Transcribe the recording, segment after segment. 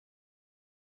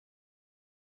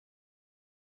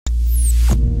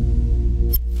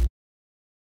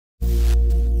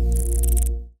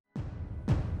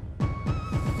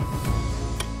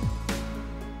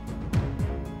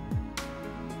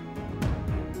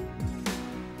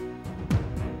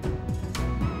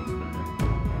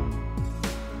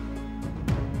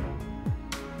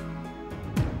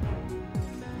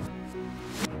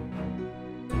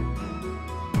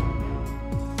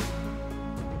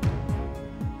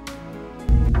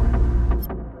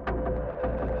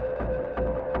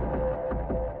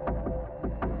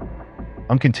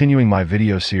I'm continuing my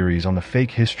video series on the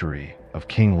fake history of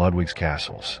King Ludwig's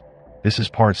castles. This is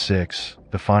part 6,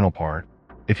 the final part.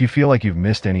 If you feel like you've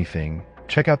missed anything,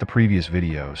 check out the previous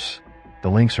videos. The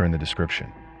links are in the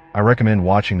description. I recommend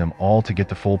watching them all to get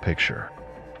the full picture.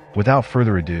 Without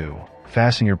further ado,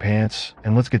 fasten your pants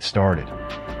and let's get started.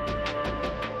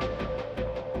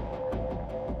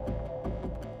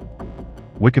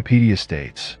 Wikipedia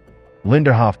states,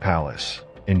 Linderhof Palace,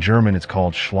 in German it's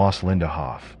called Schloss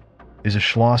Linderhof, is a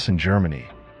Schloss in Germany,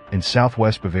 in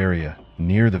southwest Bavaria,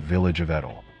 near the village of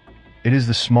Ettel. It is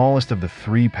the smallest of the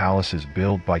 3 palaces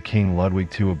built by King Ludwig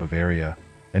II of Bavaria,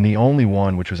 and the only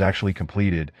one which was actually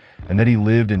completed, and that he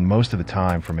lived in most of the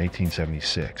time from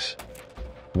 1876.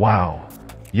 Wow,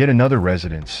 yet another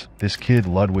residence this kid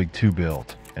Ludwig II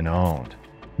built and owned.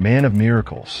 Man of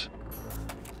miracles.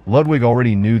 Ludwig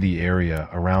already knew the area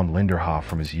around Linderhof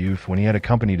from his youth when he had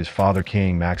accompanied his father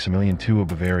King Maximilian II of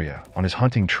Bavaria on his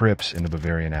hunting trips in the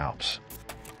Bavarian Alps.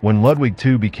 When Ludwig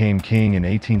II became king in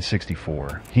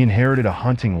 1864, he inherited a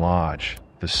hunting lodge,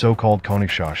 the so-called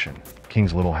Königschächen,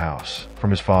 King's Little House,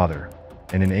 from his father,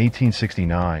 and in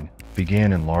 1869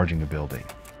 began enlarging the building.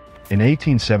 In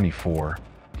 1874,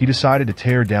 he decided to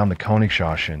tear down the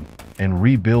Königschächen and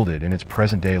rebuild it in its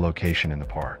present-day location in the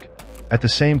park. At the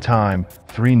same time,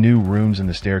 3 new rooms in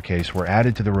the staircase were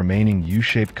added to the remaining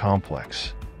U-shaped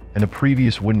complex, and the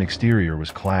previous wooden exterior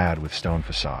was clad with stone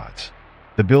facades.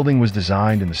 The building was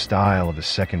designed in the style of the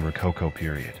Second Rococo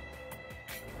period.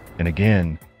 And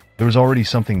again, there was already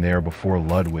something there before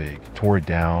Ludwig tore it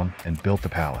down and built the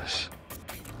palace.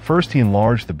 First he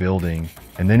enlarged the building,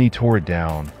 and then he tore it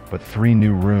down, but 3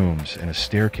 new rooms and a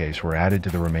staircase were added to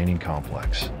the remaining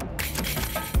complex.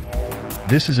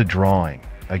 This is a drawing,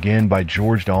 again by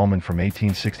George Dahlmann from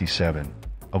 1867,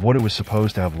 of what it was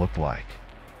supposed to have looked like.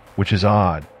 Which is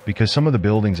odd, because some of the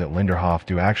buildings at Linderhof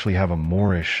do actually have a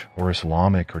Moorish or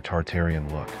Islamic or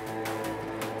Tartarian look.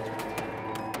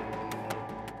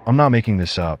 I'm not making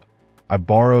this up. I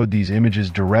borrowed these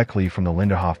images directly from the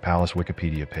Linderhof Palace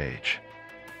Wikipedia page.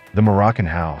 The Moroccan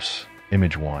House,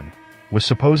 Image 1, was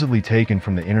supposedly taken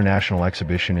from the International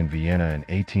Exhibition in Vienna in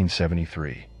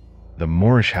 1873. The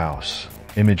Moorish House,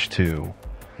 Image 2,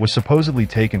 was supposedly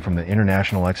taken from the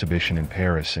International Exhibition in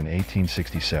Paris in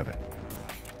 1867.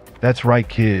 That's right,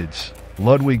 kids.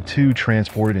 Ludwig II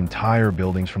transported entire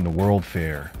buildings from the World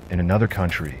Fair in another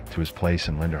country to his place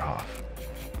in Linderhof.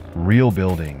 Real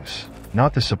buildings,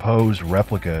 not the supposed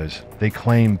replicas they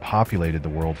claim populated the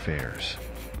World Fairs.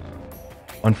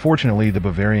 Unfortunately, the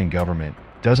Bavarian government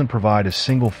doesn't provide a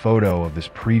single photo of this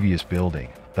previous building,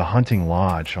 the Hunting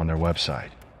Lodge, on their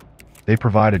website. They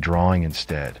provide a drawing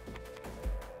instead.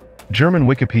 German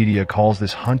Wikipedia calls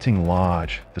this hunting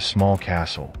lodge the small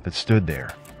castle that stood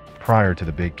there prior to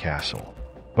the big castle.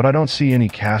 But I don't see any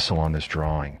castle on this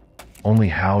drawing, only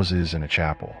houses and a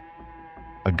chapel.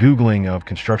 A Googling of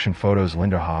construction photos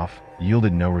Linderhof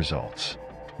yielded no results.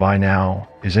 By now,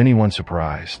 is anyone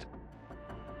surprised?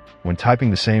 When typing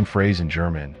the same phrase in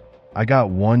German, I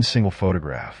got 1 single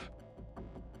photograph.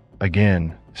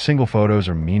 Again, single photos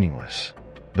are meaningless.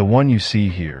 The one you see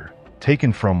here,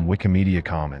 taken from Wikimedia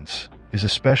Commons, is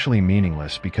especially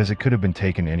meaningless because it could have been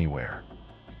taken anywhere.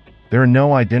 There are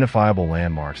no identifiable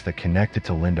landmarks that connect it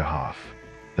to Linderhof.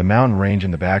 The mountain range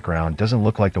in the background doesn't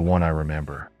look like the one I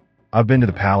remember. I've been to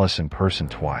the palace in person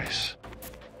twice.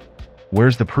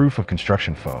 Where's the proof of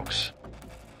construction, folks?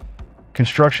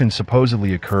 Construction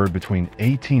supposedly occurred between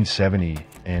 1870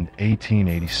 and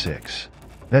 1886.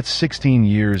 That's 16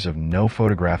 years of no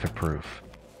photographic proof.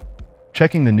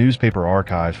 Checking the newspaper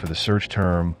archives for the search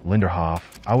term Linderhof,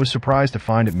 I was surprised to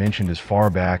find it mentioned as far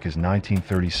back as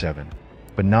 1937,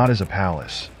 but not as a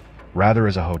palace, rather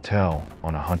as a hotel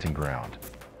on a hunting ground.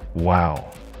 Wow,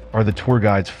 are the tour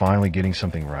guides finally getting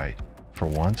something right, for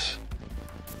once?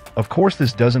 Of course,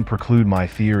 this doesn't preclude my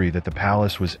theory that the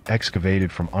palace was excavated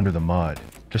from under the mud,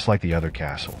 just like the other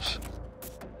castles.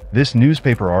 This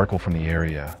newspaper article from the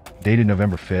area, dated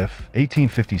November 5th,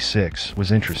 1856,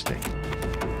 was interesting.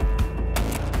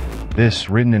 This,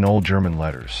 written in old German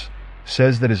letters,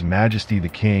 says that His Majesty the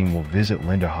King will visit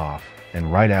Linderhof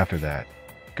and right after that,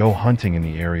 go hunting in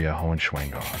the area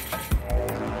Hohenschwangau.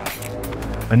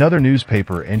 Another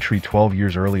newspaper entry 12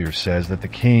 years earlier says that the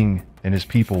king and his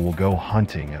people will go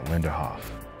hunting at Linderhof.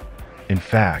 In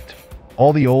fact,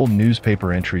 all the old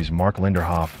newspaper entries mark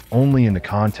Linderhof only in the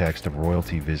context of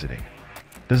royalty visiting.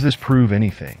 Does this prove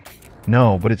anything?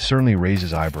 No, but it certainly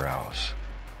raises eyebrows.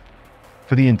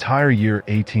 For the entire year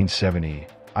 1870,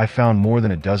 I found more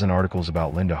than a dozen articles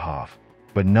about Linderhof,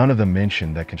 but none of them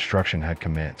mentioned that construction had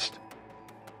commenced.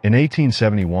 In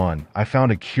 1871, I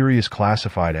found a curious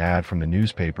classified ad from the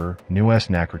newspaper Neues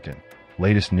Nachrichten,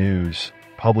 latest news,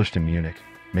 published in Munich,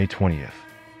 May 20th.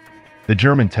 The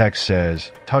German text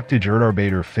says, Tuktige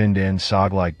Erdarbeiter finden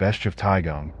Sogleich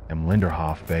Beschäftigung im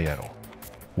Linderhof Bayettel.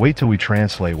 Wait till we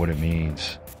translate what it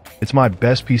means. It's my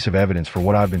best piece of evidence for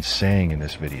what I've been saying in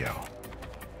this video.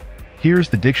 Here's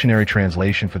the dictionary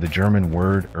translation for the German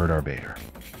word Erdarbeiter.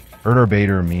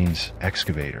 Erdarbeiter means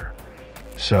excavator.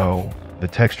 So, the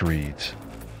text reads,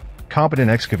 competent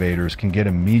excavators can get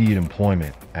immediate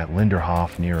employment at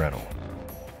Linderhof near Ettel.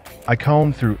 I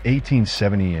combed through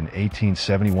 1870 and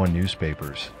 1871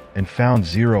 newspapers and found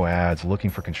 0 ads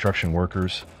looking for construction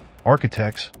workers,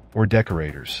 architects, or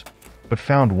decorators, but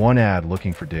found 1 ad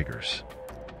looking for diggers.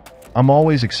 I'm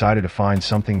always excited to find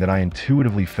something that I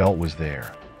intuitively felt was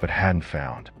there, but hadn't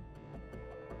found.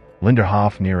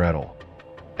 Linderhof near Ettel.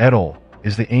 Ettel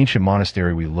is the ancient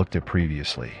monastery we looked at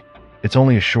previously. It's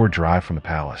only a short drive from the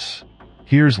palace.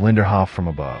 Here's Linderhof from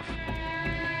above.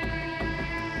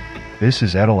 This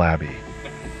is Ettel Abbey.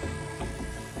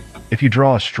 If you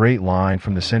draw a straight line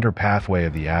from the center pathway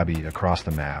of the abbey across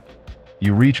the map,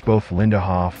 you reach both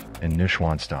Linderhof and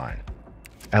Neuschwanstein.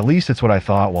 At least it's what I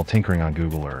thought while tinkering on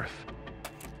Google Earth.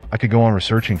 I could go on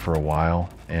researching for a while,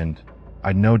 and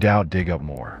I'd no doubt dig up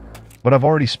more. But I've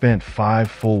already spent 5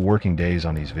 full working days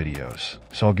on these videos,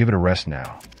 so I'll give it a rest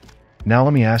now. Now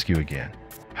let me ask you again,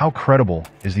 how credible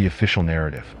is the official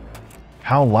narrative?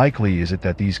 How likely is it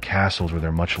that these castles were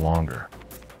there much longer?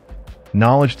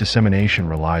 Knowledge dissemination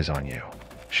relies on you.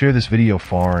 Share this video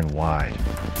far and wide.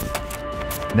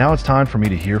 Now it's time for me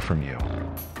to hear from you.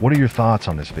 What are your thoughts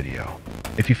on this video?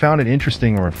 If you found it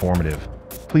interesting or informative,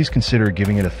 please consider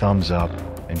giving it a thumbs up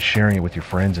and sharing it with your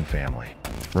friends and family.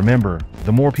 Remember,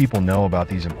 the more people know about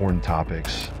these important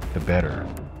topics, the better.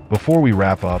 Before we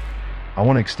wrap up, I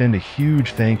want to extend a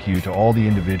huge thank you to all the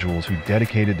individuals who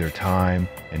dedicated their time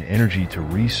and energy to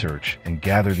research and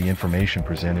gather the information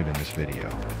presented in this video.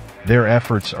 Their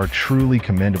efforts are truly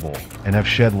commendable and have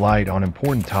shed light on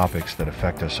important topics that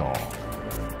affect us all.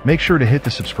 Make sure to hit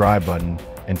the subscribe button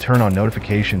and turn on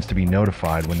notifications to be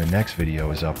notified when the next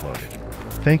video is uploaded.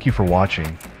 Thank you for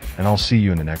watching, and I'll see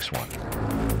you in the next one.